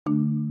Good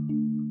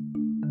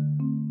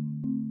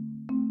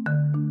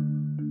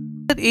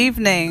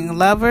evening,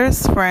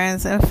 lovers,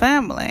 friends, and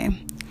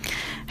family.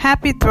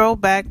 Happy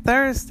Throwback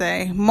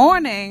Thursday.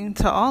 Morning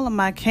to all of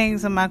my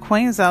kings and my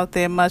queens out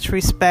there. Much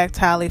respect,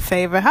 highly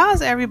favored.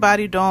 How's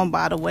everybody doing,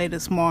 by the way,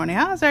 this morning?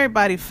 How's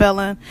everybody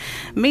feeling?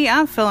 Me,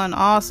 I'm feeling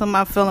awesome.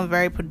 I'm feeling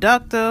very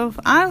productive.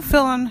 I'm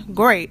feeling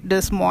great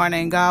this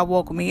morning. God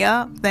woke me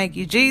up. Thank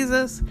you,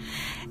 Jesus.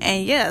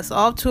 And yes,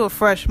 off to a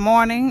fresh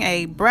morning,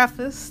 a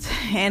breakfast,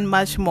 and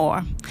much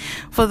more.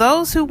 For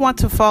those who want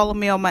to follow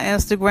me on my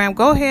Instagram,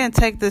 go ahead and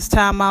take this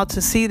time out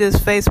to see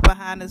this face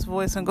behind this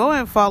voice, and go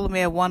ahead and follow me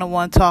at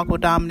One-on-One Talk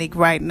with Dominique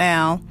right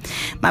now.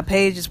 My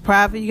page is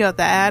private. You have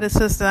to add a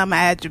sister. I'm going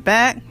to add you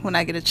back when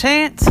I get a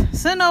chance.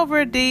 Send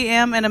over a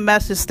DM and a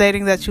message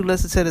stating that you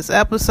listened to this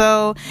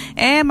episode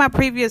and my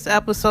previous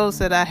episodes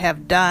that I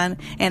have done.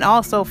 And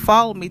also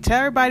follow me. Tell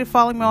everybody to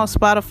follow me on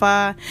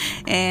Spotify.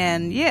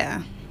 And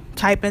yeah,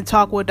 type in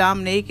Talk with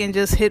Dominique and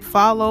just hit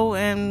follow,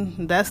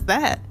 and that's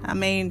that. I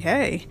mean,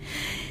 hey,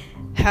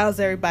 how's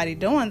everybody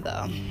doing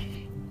though?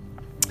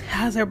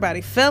 How's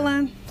everybody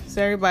feeling? Is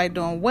everybody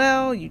doing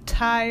well? You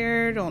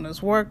tired on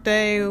this work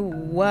day?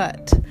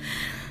 What?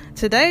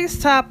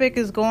 Today's topic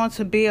is going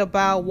to be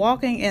about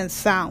walking in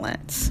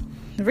silence.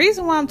 The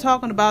reason why I'm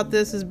talking about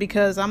this is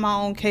because I'm my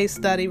own case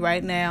study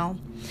right now.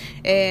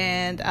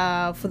 And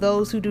for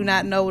those who do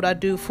not know what I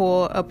do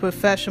for a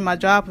profession, my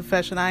job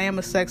profession, I am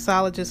a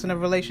sexologist and a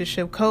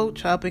relationship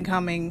coach, up and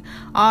coming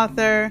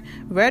author,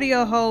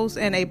 radio host,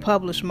 and a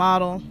published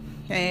model.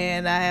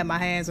 And I have my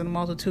hands in a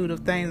multitude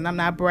of things, and I'm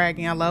not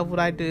bragging. I love what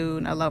I do,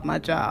 and I love my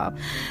job.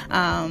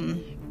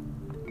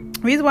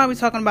 Reason why we're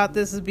talking about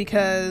this is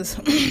because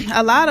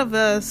a lot of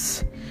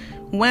us,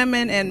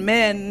 women and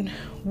men,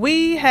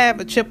 we have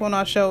a chip on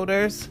our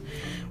shoulders.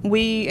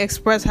 We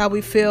express how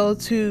we feel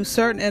to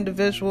certain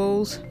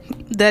individuals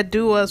that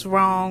do us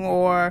wrong,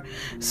 or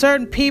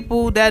certain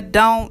people that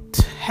don't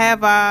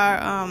have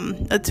our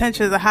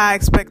attention to high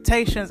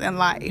expectations in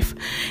life.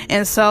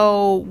 And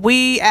so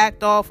we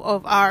act off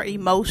of our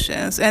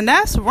emotions, and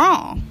that's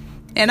wrong.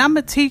 And I'm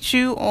going to teach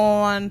you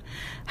on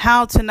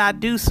how to not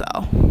do so.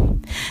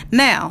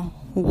 Now,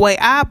 the way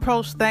I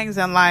approach things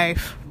in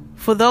life,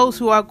 for those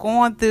who are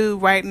going through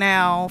right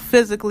now,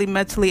 physically,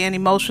 mentally, and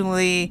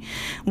emotionally,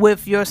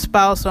 with your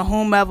spouse or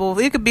whomever,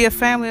 it could be a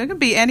family, it could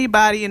be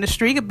anybody in the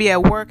street, it could be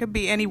at work, it could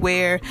be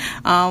anywhere,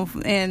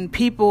 and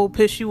people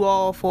piss you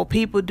off, or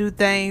people do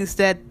things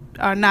that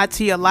are not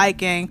to your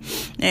liking,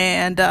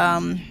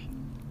 and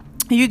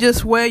you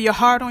just wear your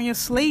heart on your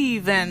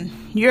sleeve, and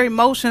your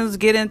emotions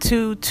get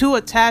into too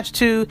attached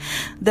to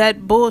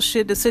that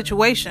bullshit, the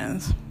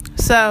situations.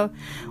 So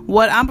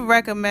what I'm going to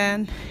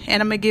recommend,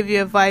 and I'm going to give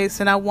you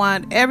advice, and I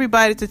want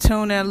everybody to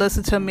tune in and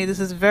listen to me. This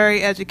is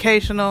very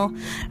educational.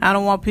 I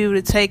don't want people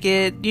to take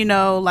it,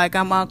 like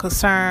I'm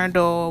unconcerned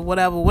or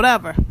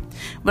whatever.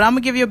 But I'm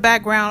going to give you a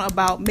background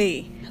about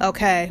me,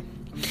 okay?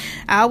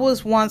 I'm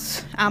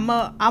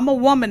a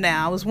woman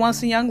now. I was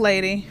once a young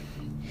lady,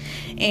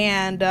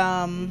 and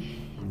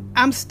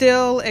I was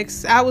still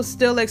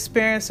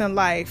experiencing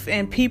life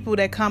and people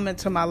that come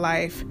into my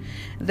life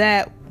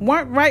that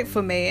weren't right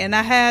for me, and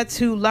I had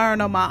to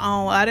learn on my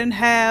own. I didn't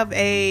have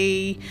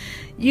a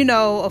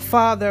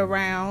father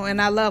around,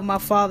 and I love my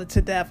father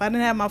to death. I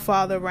didn't have my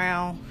father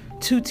around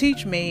to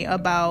teach me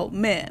about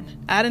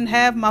men. I didn't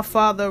have my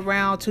father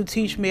around to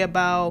teach me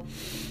about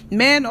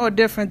men or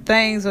different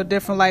things or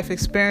different life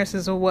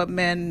experiences or what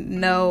men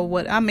know.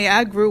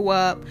 I grew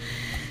up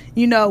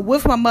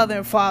with my mother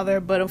and father,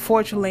 but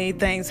unfortunately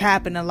things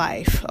happen in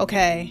life.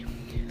 Okay.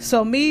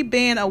 So me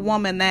being a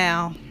woman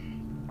now,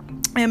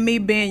 and me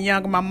being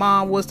younger, my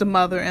mom was the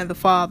mother and the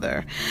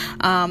father.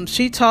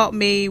 She taught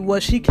me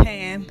what she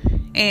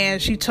can,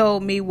 and she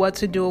told me what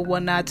to do and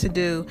what not to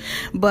do.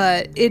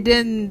 But it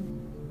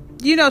didn't,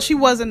 she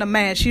wasn't a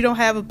man. She don't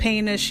have a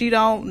penis. She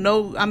don't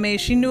know.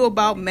 She knew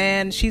about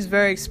men. She's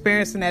very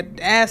experienced in that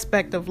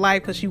aspect of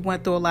life because she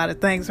went through a lot of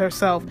things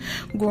herself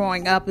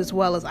growing up, as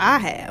well as I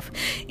have.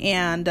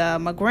 And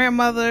my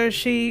grandmother,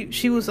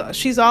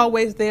 she's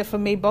always there for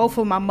me. Both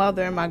of my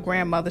mother and my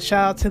grandmother.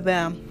 Shout out to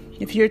them.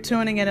 If you're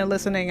tuning in and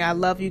listening, I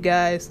love you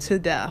guys to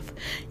death.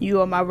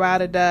 You are my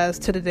ride or dies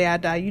to the day I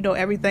die. You know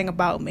everything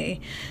about me.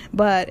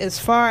 But as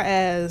far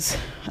as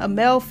a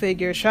male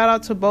figure, shout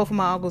out to both of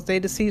my uncles. They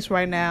deceased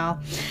right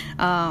now.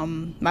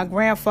 My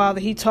grandfather,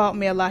 he taught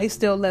me a lot. He's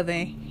still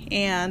living.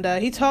 And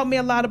he taught me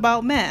a lot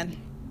about men.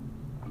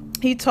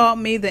 He taught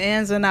me the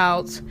ins and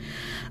outs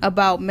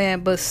about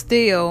men. But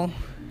still,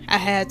 I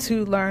had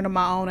to learn on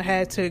my own. I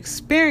had to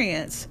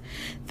experience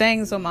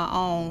things on my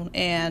own.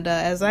 And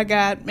as I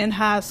got in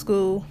high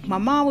school, my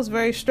mom was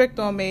very strict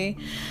on me.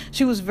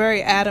 She was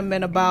very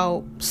adamant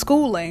about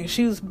schooling.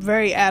 She was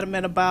very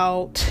adamant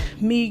about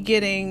me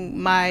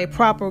getting my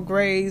proper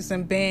grades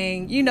and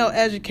being,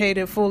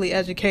 educated, fully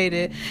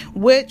educated,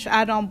 which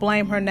I don't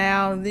blame her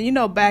now.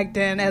 Back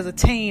then as a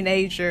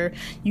teenager,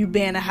 you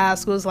being in high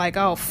school, it's like,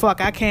 oh, fuck,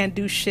 I can't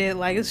do shit.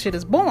 Like, this shit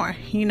is boring.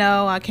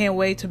 I can't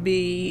wait to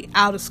be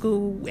out of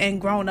school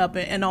and grown up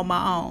and on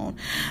my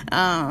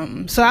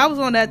own. So I was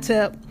on that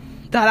tip.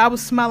 thought I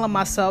was smelling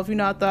myself.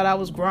 I thought I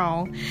was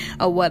grown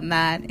or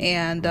whatnot.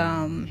 And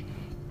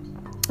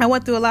I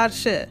went through a lot of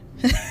shit.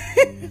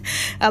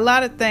 A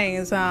lot of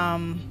things. When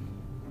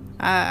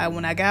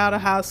I got out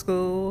of high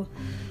school,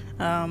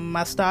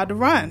 I started to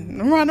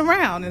run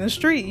around in the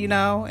street,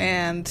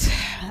 and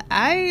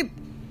I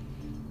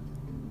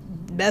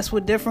mess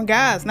with different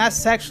guys, not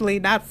sexually,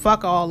 not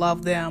fuck all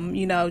of them,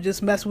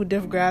 just mess with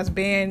different guys,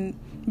 being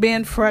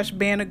fresh,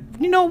 being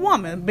a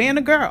woman, being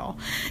a girl,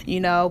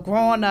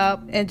 growing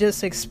up and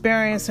just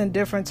experiencing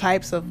different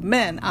types of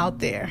men out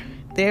there.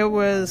 There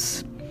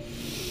was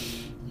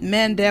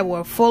men that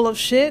were full of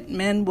shit,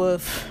 men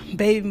with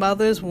baby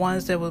mothers,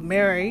 ones that were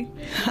married,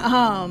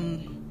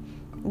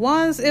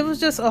 it was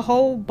just a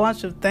whole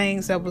bunch of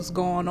things that was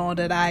going on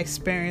that I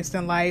experienced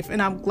in life.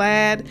 And I'm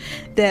glad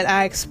that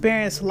I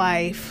experienced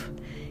life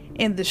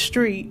in the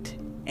street,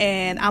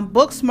 and I'm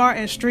book smart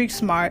and street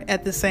smart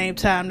at the same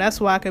time.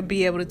 That's why I could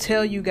be able to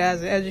tell you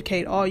guys and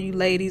educate all you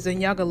ladies and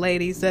younger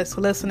ladies that's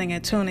listening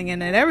and tuning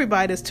in, and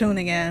everybody that's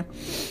tuning in,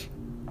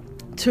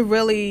 to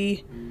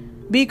really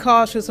be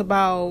cautious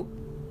about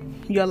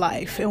your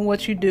life and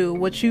what you do,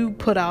 what you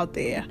put out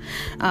there.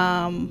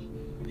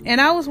 And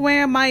I was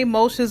wearing my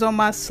emotions on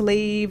my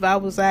sleeve. I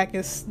was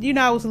acting,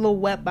 I was a little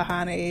wet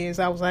behind the ears.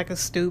 I was acting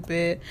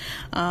stupid.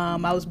 I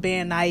was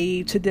being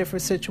naive to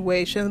different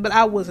situations, but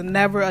I was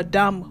never a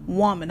dumb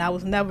woman. I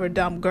was never a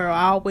dumb girl.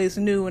 I always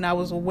knew and I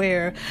was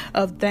aware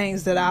of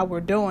things that I were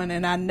doing,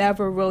 and I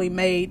never really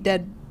made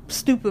that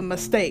stupid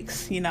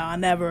mistakes. I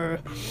never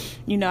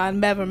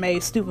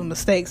made stupid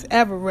mistakes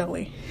ever,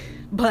 really.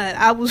 But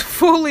I was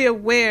fully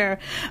aware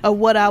of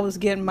what I was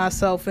getting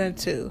myself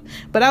into.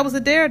 But I was a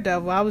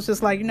daredevil. I was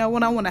just like,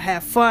 when I want to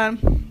have fun.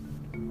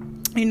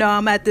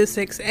 I'm at this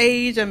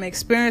age, I'm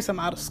experienced, I'm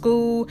out of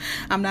school.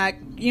 I'm not,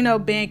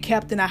 being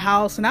kept in a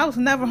house. And I was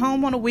never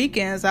home on the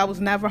weekends. I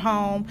was never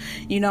home.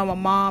 My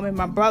mom and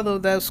my brother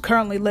that's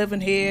currently living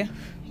here,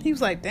 he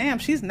was like, damn,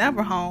 she's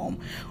never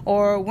home.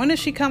 Or when is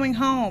she coming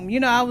home?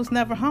 I was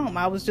never home.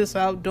 I was just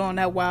out doing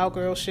that wild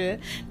girl shit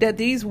that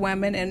these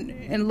women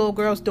and little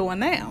girls doing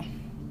now.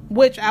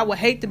 Which I would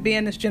hate to be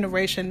in this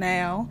generation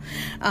now,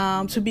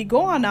 to be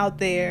going out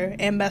there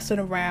and messing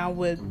around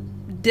with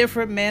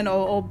different men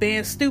or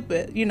being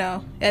stupid,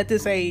 at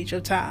this age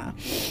of time.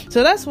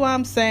 So that's why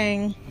I'm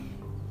saying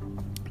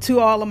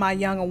to all of my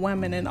younger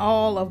women and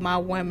all of my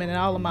women and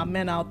all of my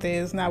men out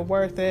there, it's not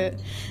worth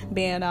it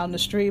being out in the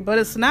street. But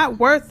it's not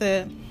worth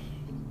it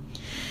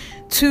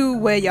to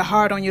wear your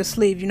heart on your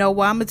sleeve. I'm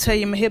going to tell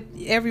you, I'm going to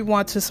hit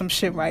everyone to some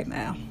shit right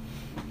now.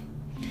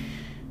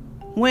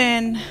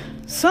 When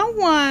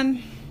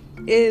someone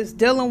is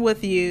dealing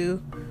with you,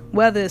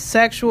 whether it's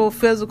sexual,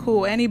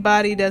 physical,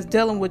 anybody that's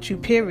dealing with you,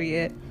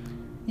 period,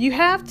 you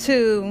have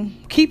to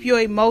keep your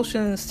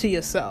emotions to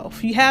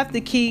yourself. You have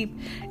to keep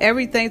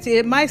everything to,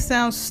 it might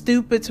sound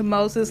stupid to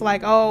most. It's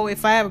like, oh,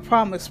 if I have a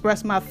problem,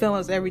 express my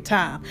feelings every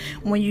time.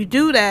 When you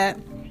do that,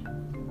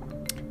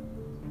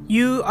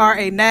 you are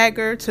a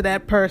nagger to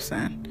that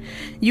person.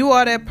 You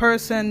are that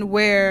person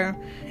where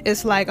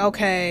it's like,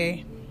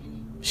 okay,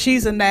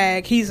 she's a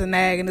nag, he's a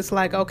nag, and it's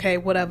like, okay,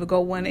 whatever, go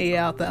one ear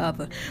out the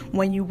other.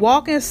 When you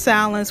walk in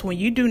silence, when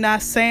you do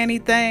not say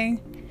anything,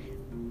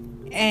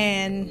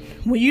 and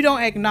when you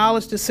don't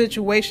acknowledge the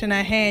situation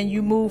at hand,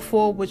 you move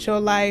forward with your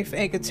life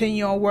and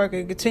continue on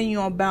working, continue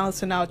on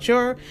balancing out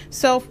your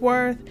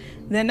self-worth,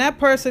 then that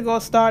person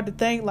gonna start to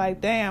think like,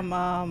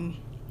 damn,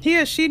 he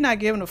or she not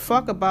giving a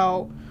fuck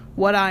about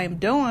what I am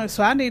doing,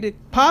 so I need to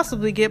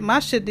possibly get my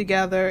shit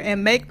together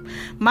and make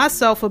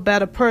myself a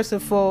better person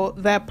for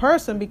that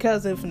person,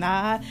 because if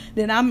not,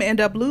 then I'm gonna end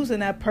up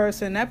losing that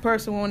person. That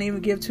person won't even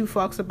give two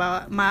fucks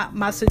about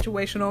my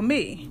situation or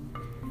me.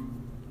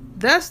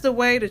 That's the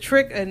way to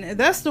trick, and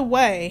that's the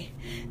way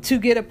to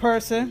get a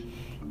person.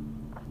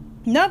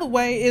 Another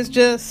way is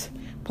just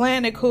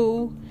playing it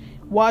cool,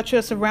 watch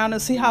your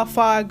surroundings, see how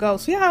far it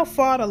goes, see how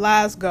far the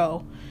lies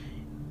go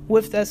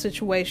with that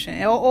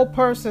situation or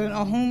person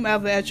or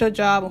whomever at your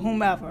job or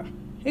whomever.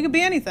 It could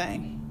be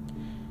anything.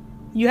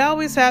 You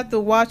always have to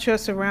watch your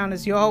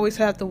surroundings. You always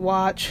have to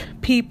watch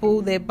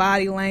people, their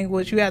body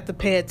language. You have to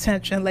pay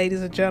attention,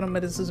 ladies and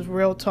gentlemen. This is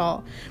real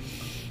talk.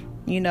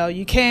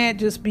 You can't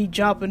just be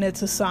jumping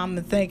into something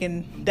and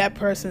thinking that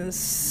person is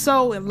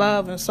so in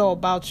love and so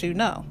about you.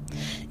 No.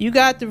 You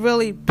got to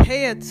really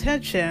pay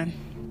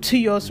attention to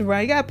your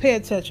surroundings. You got to pay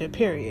attention,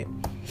 period.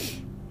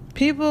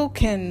 People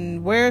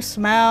can wear a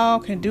smile,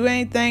 can do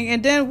anything.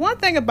 And then one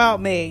thing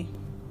about me,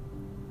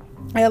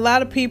 and a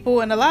lot of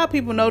people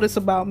know this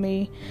about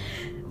me,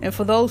 and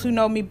for those who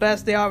know me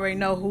best, they already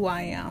know who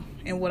I am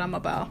and what I'm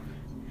about.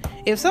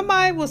 If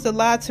somebody was to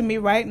lie to me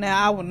right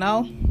now, I would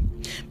know,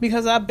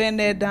 because I've been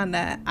there, done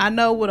that. I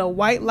know what a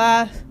white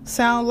lie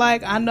sound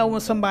like. I know when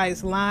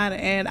somebody's lying,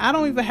 and I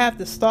don't even have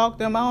to stalk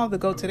them. I don't have to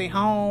go to their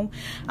home.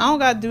 I don't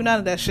got to do none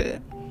of that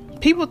shit.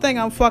 People think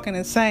I'm fucking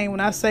insane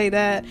when I say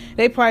that.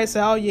 They probably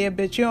say, oh yeah,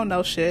 bitch, you don't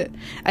know shit.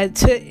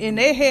 In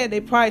their head,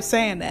 they probably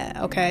saying that,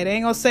 okay? They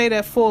ain't gonna say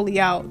that fully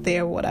out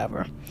there or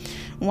whatever.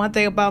 One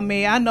thing about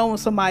me, I know when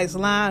somebody's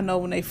lying. I know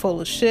when they full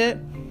of shit.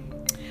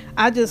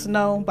 I just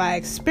know by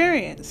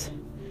experience.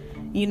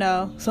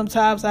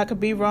 Sometimes I could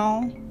be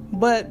wrong,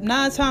 but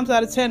 9 times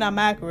out of 10 I'm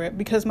accurate,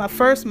 because my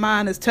first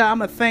mind is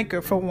I'm a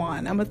thinker. For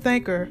one, I'm a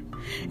thinker,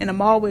 and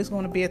I'm always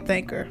going to be a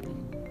thinker.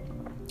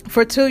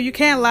 For two, you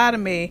can't lie to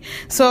me.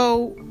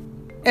 So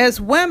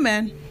as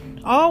women,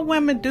 all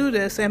women do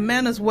this, and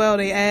men as well.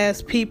 They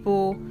ask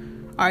people,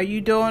 are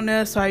you doing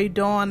this? Are you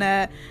doing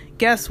that?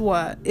 Guess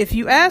what? If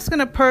you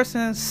asking a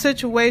person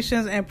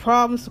situations and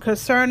problems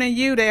concerning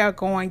you, they are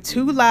going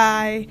to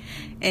lie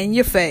in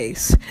your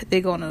face.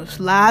 They're going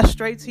to lie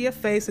straight to your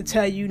face and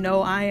tell you,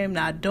 no, I am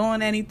not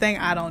doing anything.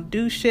 I don't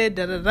do shit,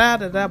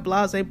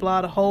 blase,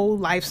 blah, the whole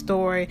life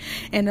story,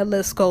 and the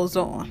list goes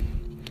on.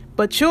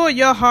 But you in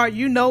your heart,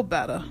 you know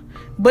better.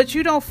 But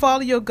you don't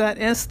follow your gut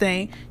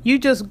instinct. You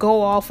just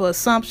go off of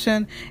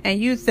assumption, and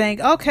you think,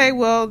 okay,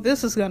 well,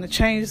 this is going to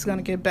change. It's going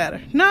to get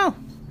better. No.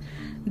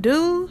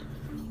 Do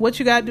what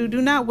you got to do.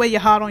 Do not wear your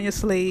heart on your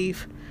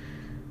sleeve.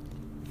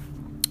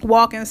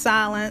 Walk in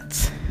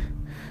silence.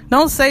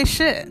 Don't say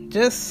shit.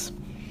 Just,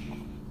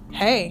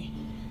 hey,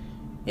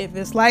 if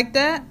it's like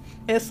that,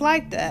 it's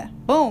like that.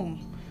 Boom.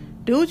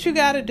 Do what you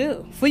got to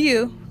do for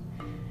you.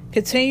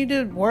 Continue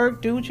to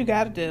work. Do what you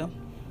got to do.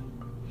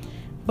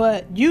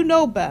 But you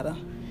know better.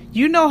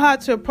 You know how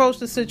to approach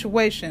the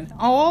situation.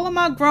 All of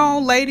my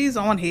grown ladies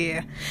on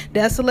here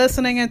that's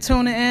listening and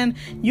tuning in,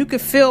 you can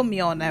feel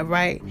me on that,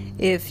 right?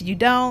 If you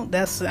don't,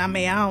 I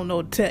don't know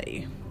what to tell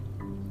you.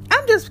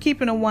 I'm just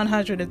keeping it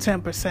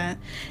 110%.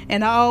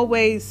 And I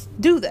always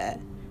do that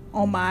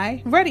on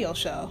my radio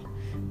show.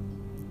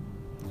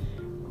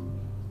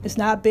 It's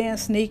not being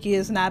sneaky.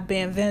 It's not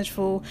being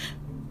vengeful.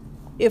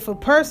 If a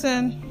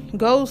person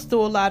goes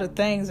through a lot of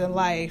things in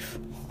life,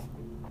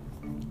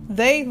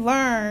 they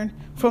learn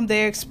from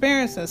their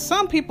experiences.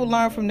 Some people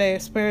learn from their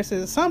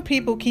experiences. Some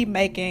people keep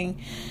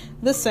making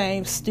the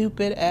same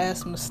stupid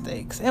ass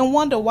mistakes and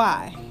wonder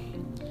why.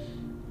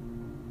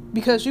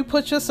 Because you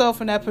put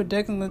yourself in that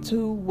predicament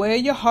to wear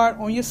your heart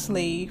on your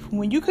sleeve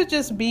when you could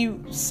just be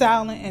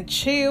silent and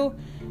chill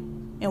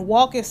and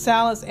walk in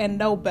silence and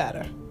know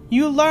better.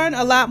 You learn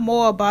a lot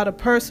more about a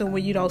person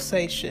when you don't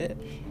say shit.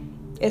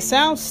 It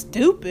sounds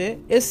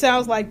stupid. It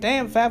sounds like,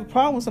 damn, if I have a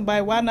problem with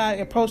somebody, why not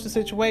approach the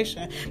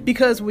situation?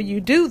 Because when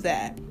you do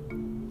that,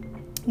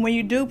 when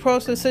you do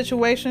approach the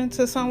situation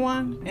to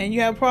someone and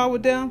you have a problem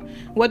with them,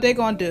 what they're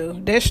going to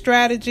do? Their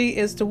strategy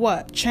is to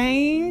what?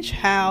 Change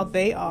how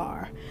they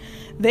are.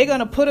 They're going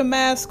to put a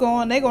mask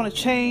on. They're going to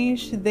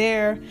change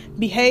their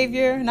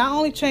behavior. Not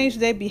only change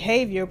their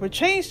behavior, but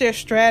change their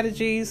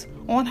strategies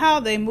on how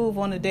they move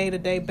on a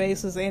day-to-day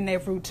basis in their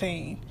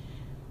routine.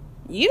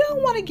 You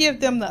don't want to give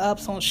them the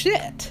ups on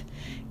shit.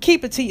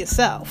 Keep it to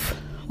yourself.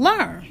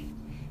 Learn.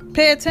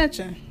 Pay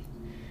attention.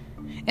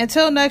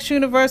 Until next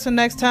universe and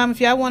next time, if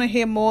y'all want to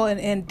hear more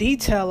in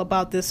detail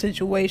about this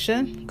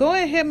situation, go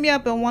ahead and hit me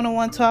up in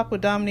one-on-one talk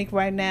with Dominique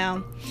right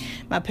now.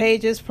 My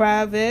page is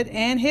private,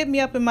 and hit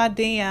me up in my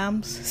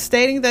DMs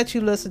stating that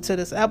you listened to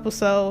this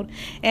episode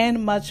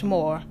and much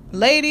more.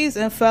 Ladies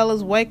and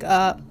fellas, wake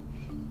up.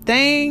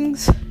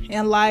 Things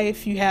in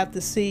life you have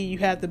to see, you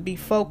have to be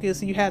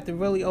focused, you have to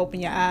really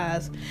open your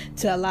eyes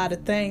to a lot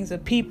of things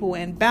and people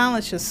and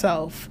balance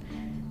yourself.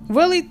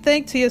 Really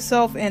think to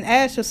yourself and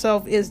ask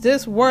yourself, is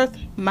this worth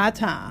my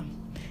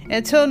time?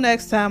 Until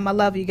next time, I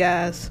love you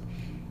guys.